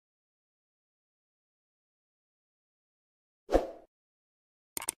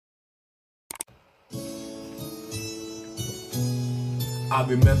I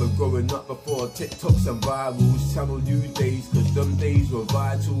remember growing up before TikToks and virals, channel new days, cause them days were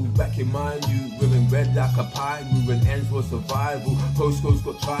vital. Back in my youth, wearing red like a pine, when ends was survival, postcodes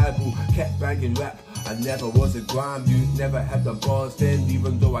got tribal, kept banging rap. I never was a grime youth, never had the bars then,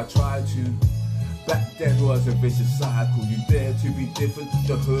 even though I tried to. Back then was a vicious cycle, you dare to be different,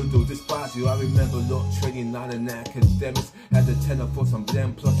 the hood will despise you. I remember lot 29 and academics, had a tenner for some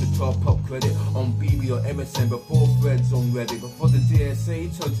blend plus a 12 pop credit on BB or MSN before threads on Reddit. Before the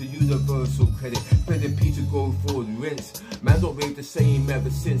DSA turned to universal credit, spending P to go forward rinse. Man don't rate the same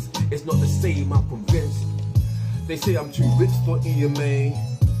ever since, it's not the same, I'm convinced. They say I'm too rich for EMA,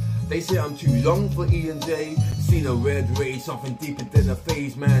 they say I'm too young for E&J. Seen a red ray, something deeper than a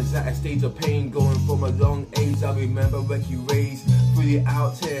phase. Man's at a stage of pain, going from a long age. I remember Recce rays, fully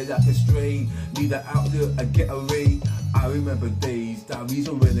out here like a stray. Need an outlet, I get a ray. I remember days, diaries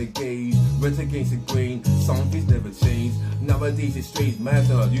of renegades, went against the grain. Some things never change. Nowadays it's strange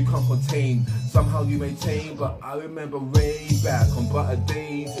matter you can't contain. Somehow you maintain, but I remember way back on butter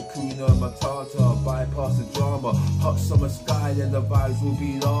days. Hakuna Matata, bypass the drama. Hot summer sky and the vibes will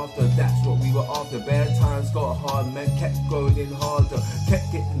be laughter. That's what we were after. Bad times got hard, man kept going in harder.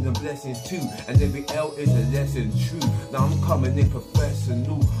 Kept getting the blessings too, and every L is a lesson true. Now I'm coming in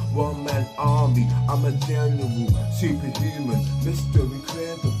professional, one man army. I'm a general, superhuman, Mr.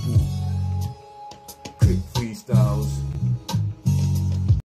 Incredible.